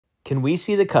Can we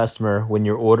see the customer when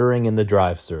you're ordering in the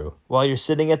drive-thru? While you're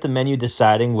sitting at the menu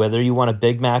deciding whether you want a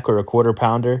Big Mac or a Quarter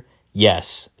Pounder?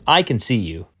 Yes, I can see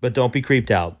you, but don't be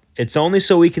creeped out. It's only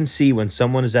so we can see when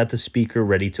someone is at the speaker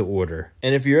ready to order.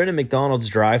 And if you're in a McDonald's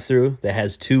drive-thru that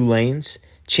has 2 lanes,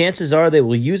 chances are they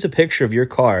will use a picture of your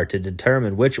car to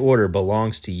determine which order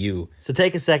belongs to you. So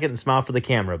take a second and smile for the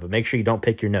camera, but make sure you don't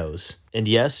pick your nose. And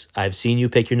yes, I've seen you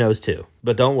pick your nose too.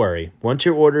 But don't worry, once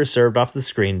your order is served off the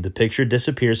screen, the picture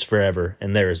disappears forever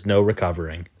and there is no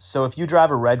recovering. So if you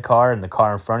drive a red car and the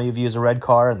car in front of you is a red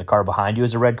car and the car behind you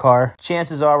is a red car,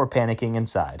 chances are we're panicking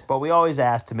inside. But we always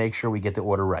ask to make sure we get the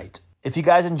order right. If you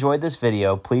guys enjoyed this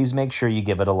video, please make sure you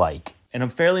give it a like. And I'm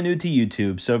fairly new to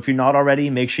YouTube, so if you're not already,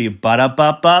 make sure you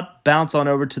bounce on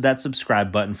over to that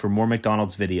subscribe button for more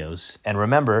McDonald's videos. And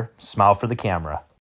remember, smile for the camera.